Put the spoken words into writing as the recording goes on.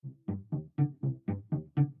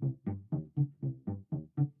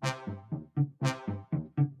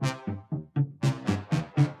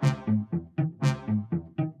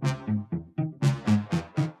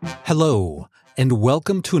Hello, and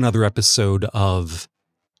welcome to another episode of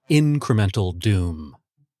Incremental Doom.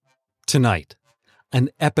 Tonight, an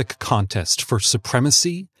epic contest for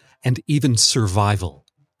supremacy and even survival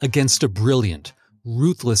against a brilliant,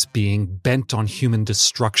 ruthless being bent on human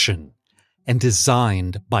destruction and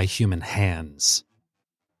designed by human hands.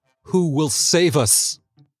 Who will save us?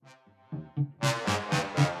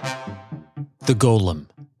 The Golem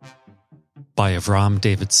by Avram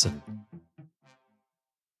Davidson.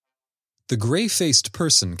 The gray-faced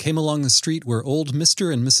person came along the street where old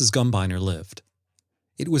Mr. and Mrs. Gumbiner lived.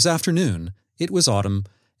 It was afternoon, it was autumn,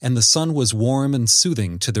 and the sun was warm and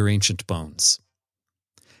soothing to their ancient bones.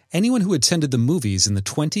 Anyone who attended the movies in the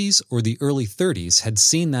 20s or the early 30s had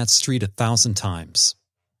seen that street 1,000 times.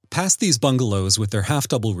 Past these bungalows with their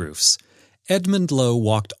half-double roofs, Edmund Lowe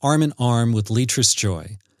walked arm in arm with Leatrice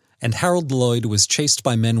Joy, and Harold Lloyd was chased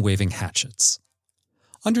by men waving hatchets.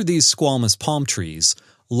 Under these squalmous palm trees,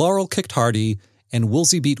 Laurel kicked Hardy, and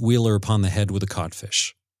Woolsey beat Wheeler upon the head with a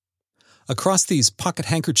codfish. Across these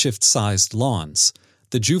pocket-handkerchief-sized lawns,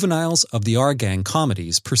 the juveniles of the R-Gang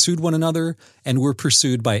comedies pursued one another and were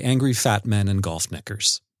pursued by angry fat men in golf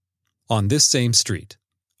knickers. On this same street,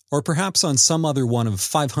 or perhaps on some other one of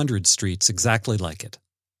 500 streets exactly like it.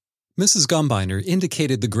 Mrs. Gumbiner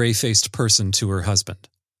indicated the gray-faced person to her husband.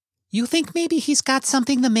 "You think maybe he's got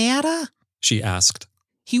something the matter?" she asked.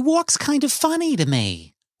 "He walks kind of funny to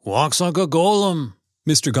me." "Walks like a golem,"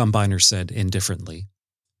 Mr. Gumbiner said indifferently.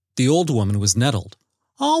 The old woman was nettled.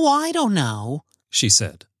 "Oh, I don't know," she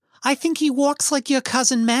said. "I think he walks like your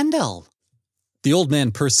cousin Mendel." The old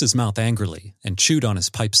man pursed his mouth angrily and chewed on his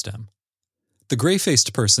pipe stem. The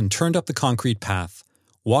gray-faced person turned up the concrete path,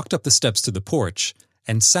 walked up the steps to the porch,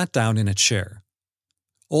 and sat down in a chair.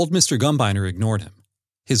 Old Mr. Gumbiner ignored him.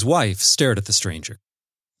 His wife stared at the stranger.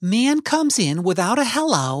 "Man comes in without a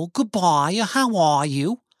hello, goodbye, or how are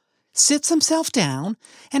you, sits himself down,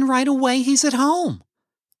 and right away he's at home.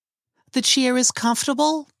 The chair is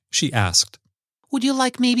comfortable?" she asked. "Would you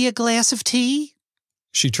like maybe a glass of tea?"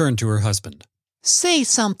 She turned to her husband. "Say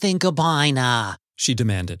something, Gumbiner," she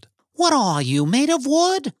demanded. "What are you, made of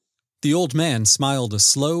wood?" The old man smiled a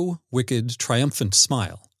slow, wicked, triumphant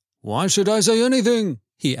smile. "Why should I say anything?"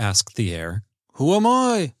 he asked the air. "Who am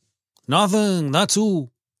I?" "Nothing, that's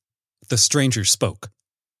who." The stranger spoke.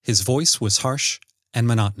 His voice was harsh and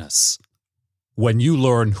monotonous. "When you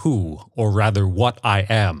learn who, or rather what I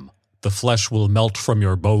am, the flesh will melt from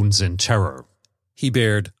your bones in terror." He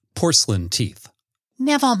bared porcelain teeth.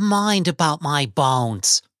 "Never mind about my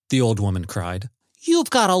bones," the old woman cried. "You've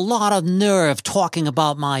got a lot of nerve talking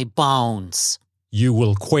about my bones." "You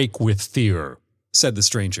will quake with fear," said the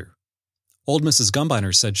stranger. Old Mrs.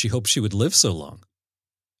 Gumbiner said she hoped she would live so long.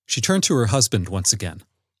 She turned to her husband once again.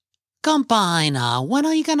 "Gumbiner, when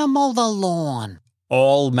are you going to mow the lawn?"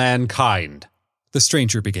 "All mankind," the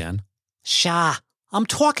stranger began. "Sha, I'm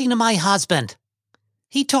talking to my husband.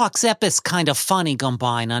 He talks epis kind of funny,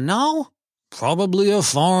 Gumbiner, no?" "Probably a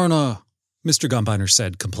foreigner," Mr. Gumbiner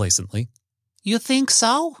said complacently. "You think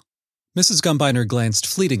so?" Mrs. Gumbiner glanced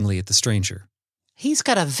fleetingly at the stranger. "He's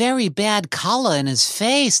got a very bad color in his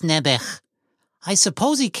face, Nebuch. I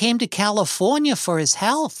suppose he came to California for his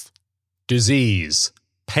health." "Disease,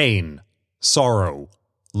 pain, sorrow,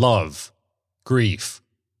 love, grief,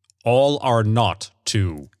 all are not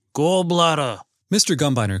to..." "Gallbladder." Mr.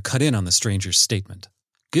 Gumbiner cut in on the stranger's statement.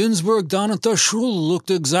 "Ginsburg down at the shul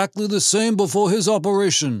looked exactly the same before his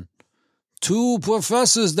operation. 2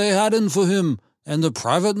 professors they had in for him, and a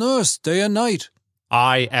private nurse day and night."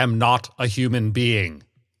 "I am not a human being."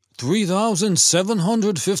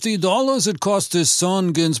 $3,750 it cost his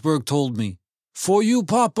son, Ginsburg told me. "For you,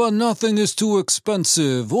 Papa, nothing is too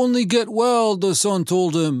expensive. Only get well," the son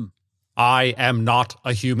told him. "I am not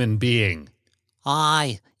a human being."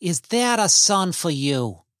 "Aye, is that a son for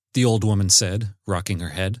you?" the old woman said, rocking her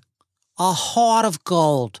head. "A heart of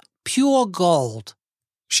gold, pure gold."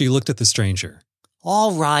 She looked at the stranger.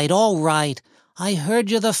 All right, I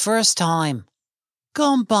heard you the first time.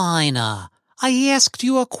 Gumbiner, I asked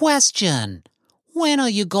you a question. When are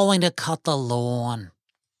you going to cut the lawn?"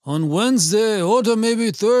 "On Wednesday or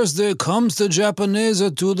maybe Thursday comes the Japanese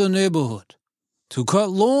to the neighborhood. To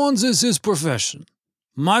cut lawns is his profession.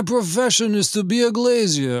 My profession is to be a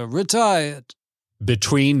glazier, retired."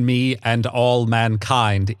 "Between me and all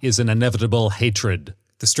mankind is an inevitable hatred,"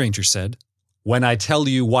 the stranger said. "When I tell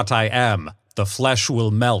you what I am, the flesh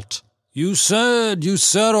will melt." You said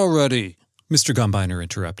already," Mr. Gumbiner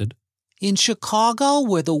interrupted. In Chicago,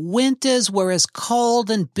 where the winters were as cold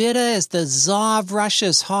and bitter as the Tsar of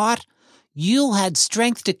Russia's heart, you had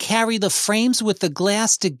strength to carry the frames with the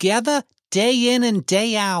glass together day in and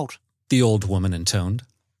day out," the old woman intoned.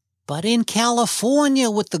 But in California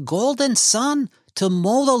with the golden sun, to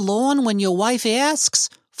mow the lawn when your wife asks,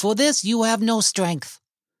 for this you have no strength.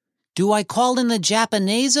 Do I call in the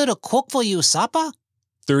Japaneser to cook for you supper?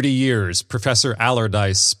 30 years Professor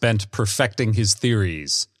Allardyce spent perfecting his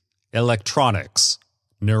theories. Electronics.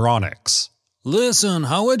 Neuronics. Listen,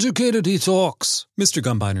 how educated he talks, Mr.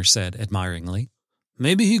 Gumbiner said admiringly.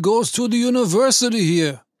 Maybe he goes to the university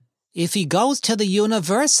here. If he goes to the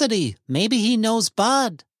university, maybe he knows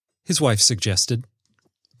Bud, his wife suggested.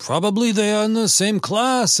 Probably they are in the same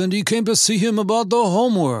class and he came to see him about the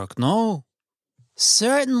homework, no?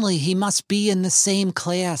 Certainly he must be in the same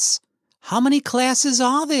class. How many classes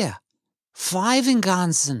are there? 5 in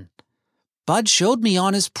Gonsen. Bud showed me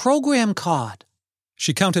on his program card.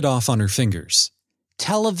 She counted off on her fingers.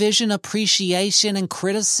 Television appreciation and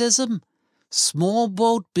criticism, small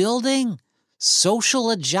boat building, social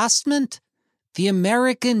adjustment, the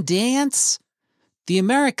American dance. The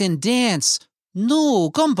American dance,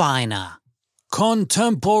 no, Gumbiner.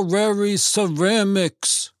 Contemporary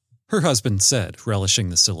ceramics, her husband said, relishing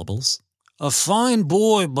the syllables. A fine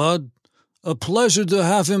boy, Bud. A pleasure to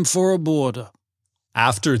have him for a boarder.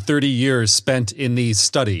 After 30 years spent in these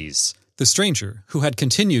studies, the stranger, who had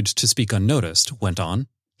continued to speak unnoticed, went on.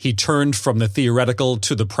 He turned from the theoretical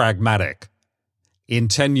to the pragmatic. In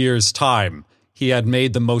 10 years' time, he had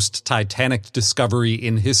made the most titanic discovery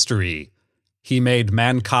in history. He made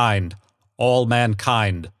mankind, all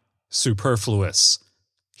mankind, superfluous.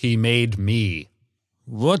 He made me.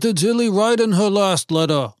 What did Tilly write in her last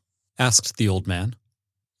letter? Asked the old man.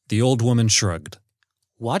 The old woman shrugged.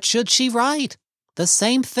 What should she write? The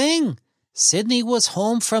same thing. Sidney was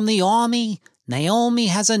home from the army. Naomi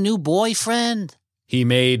has a new boyfriend. He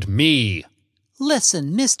made me.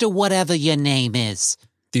 Listen, Mr. Whatever your name is,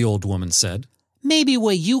 the old woman said. Maybe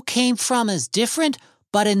where you came from is different,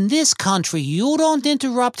 but in this country you don't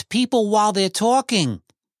interrupt people while they're talking.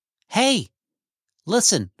 Hey,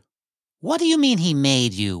 listen, what do you mean he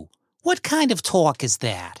made you? What kind of talk is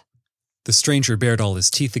that? The stranger bared all his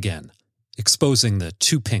teeth again, exposing the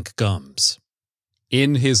 2 pink gums.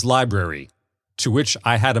 In his library, to which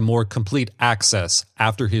I had a more complete access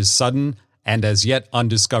after his sudden and as yet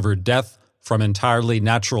undiscovered death from entirely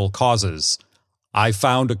natural causes, I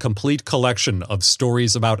found a complete collection of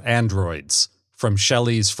stories about androids, from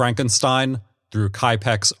Shelley's Frankenstein through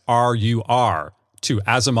Kaipek's R.U.R. to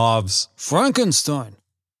Asimov's Frankenstein,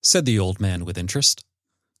 said the old man with interest.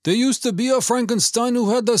 There used to be a Frankenstein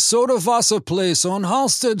who had the soda Wasser place on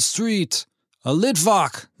Halsted Street. A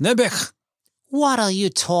Litvak, Nebech. What are you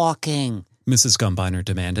talking? Mrs. Gumbiner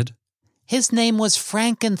demanded. His name was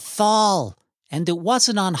Frankenthal, and it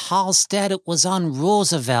wasn't on Halsted, it was on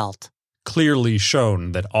Roosevelt. Clearly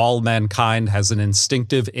shown that all mankind has an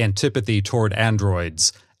instinctive antipathy toward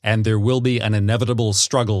androids, and there will be an inevitable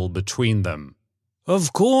struggle between them.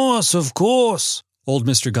 Of course, of course. Old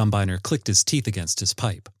Mr. Gumbiner clicked his teeth against his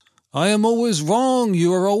pipe. I am always wrong,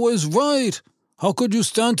 you are always right. How could you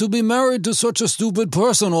stand to be married to such a stupid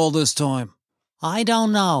person all this time? I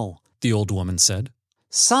don't know, the old woman said.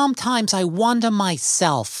 Sometimes I wonder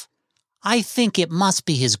myself. I think it must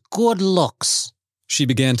be his good looks. She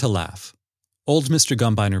began to laugh. Old Mr.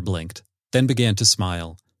 Gumbiner blinked, then began to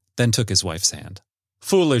smile, then took his wife's hand.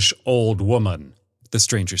 Foolish old woman, the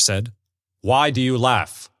stranger said. Why do you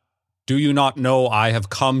laugh? Do you not know I have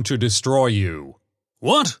come to destroy you?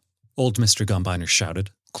 What? Old Mr. Gumbiner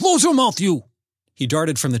shouted. Close your mouth, you! He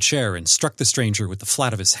darted from the chair and struck the stranger with the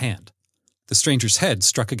flat of his hand. The stranger's head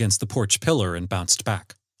struck against the porch pillar and bounced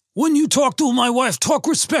back. When you talk to my wife, talk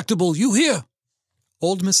respectable, you hear?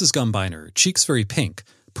 Old Mrs. Gumbiner, cheeks very pink,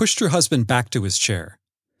 pushed her husband back to his chair.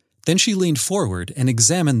 Then she leaned forward and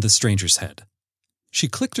examined the stranger's head. She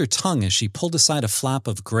clicked her tongue as she pulled aside a flap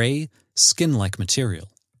of gray, skin-like material.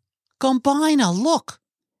 Gumbiner, look!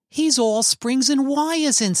 He's all springs and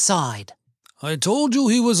wires inside. I told you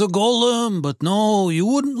he was a golem, but no, you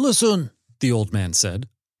wouldn't listen, the old man said.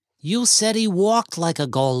 You said he walked like a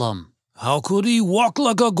golem. How could he walk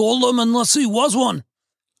like a golem unless he was one?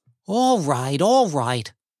 All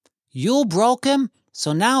right. You broke him,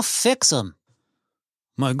 so now fix him.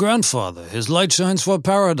 My grandfather, his light shines for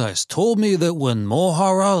paradise, told me that when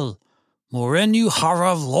Moharal, Morenu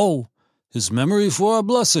Harav Lo, his memory for a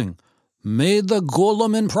blessing, made the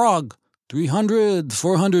golem in Prague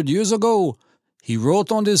 400 years ago, he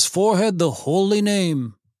wrote on his forehead the holy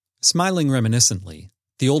name. Smiling reminiscently,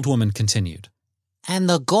 the old woman continued. And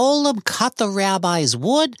the golem cut the rabbi's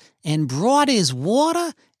wood and brought his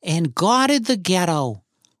water and guarded the ghetto.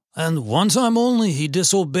 And one time only he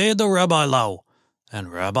disobeyed the Rabbi Lau,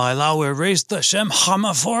 and Rabbi Lau erased the Shem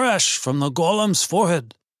Hamaforesh from the golem's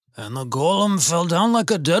forehead, and the golem fell down like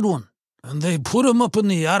a dead one. and they put him up in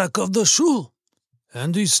the attic of the shul.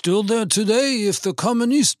 And he's still there today if the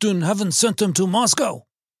Kommunisten haven't sent him to Moscow.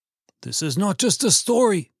 This is not just a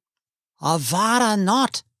story. Avada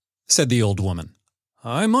not, said the old woman.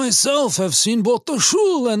 I myself have seen both the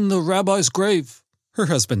shul and the rabbi's grave, her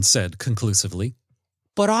husband said conclusively.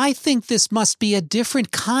 But I think this must be a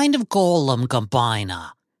different kind of golem,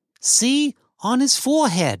 Gambina. See, on his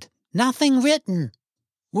forehead, nothing written.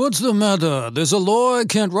 What's the matter? There's a law I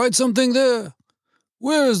can't write something there?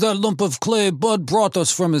 Where is that lump of clay Bud brought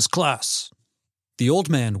us from his class? The old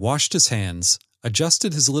man washed his hands,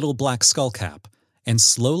 adjusted his little black skull cap, and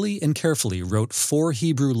slowly and carefully wrote 4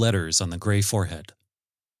 Hebrew letters on the gray forehead.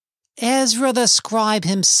 Ezra the scribe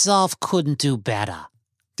himself couldn't do better,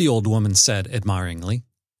 the old woman said admiringly.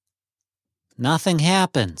 Nothing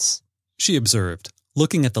happens, she observed,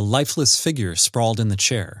 looking at the lifeless figure sprawled in the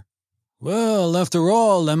chair. Well, after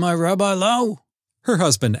all, am I Rabbi Lau? Her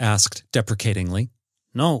husband asked deprecatingly.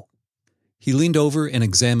 No. He leaned over and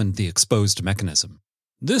examined the exposed mechanism.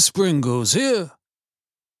 This spring goes here.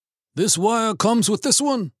 This wire comes with this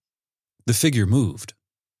one. The figure moved.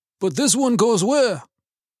 But this one goes where?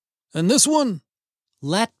 And this one?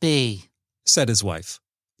 Let be, said his wife.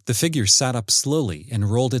 The figure sat up slowly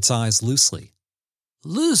and rolled its eyes loosely.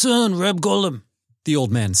 Listen, Reb Golem, the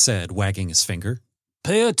old man said, wagging his finger.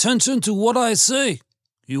 Pay attention to what I say.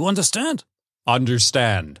 You understand?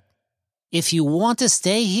 Understand. If you want to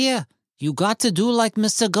stay here, you got to do like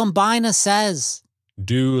Mr. Gambina says.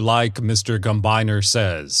 Do like Mr. Gambiner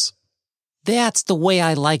says. That's the way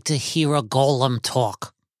I like to hear a golem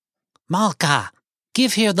talk. Malka,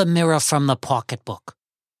 give here the mirror from the pocketbook.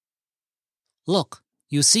 Look,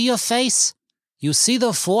 you see your face? You see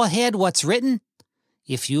the forehead, what's written?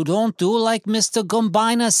 If you don't do like Mr.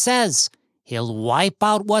 Gambina says, he'll wipe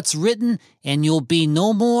out what's written and you'll be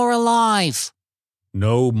no more alive.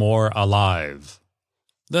 No more alive.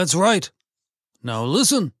 That's right. Now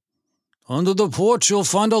listen. Under the porch you'll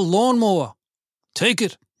find a lawnmower. Take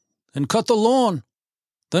it and cut the lawn.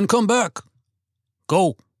 Then come back.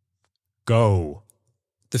 Go. Go.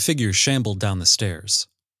 The figure shambled down the stairs.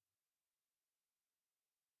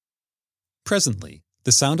 Presently,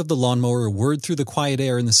 the sound of the lawnmower whirred through the quiet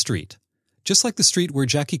air in the street, just like the street where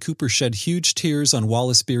Jackie Cooper shed huge tears on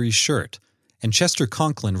Wallace Beery's shirt, and Chester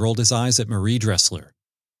Conklin rolled his eyes at Marie Dressler.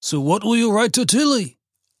 So what will you write to Tilly?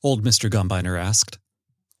 Old Mr. Gambiner asked.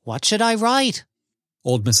 What should I write?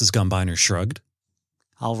 Old Mrs. Gambiner shrugged.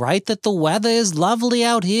 I'll write that the weather is lovely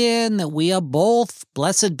out here and that we are both,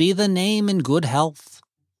 blessed be the name, in good health.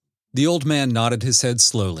 The old man nodded his head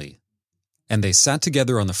slowly, and they sat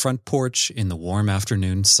together on the front porch in the warm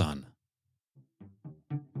afternoon sun.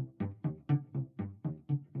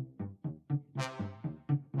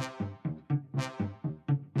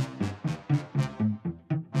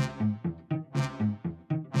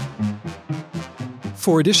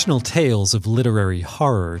 For additional tales of literary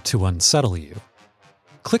horror to unsettle you,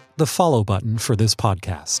 click the follow button for this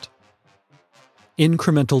podcast.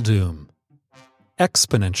 Incremental Doom.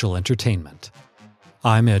 Exponential Entertainment.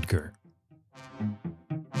 I'm Edgar.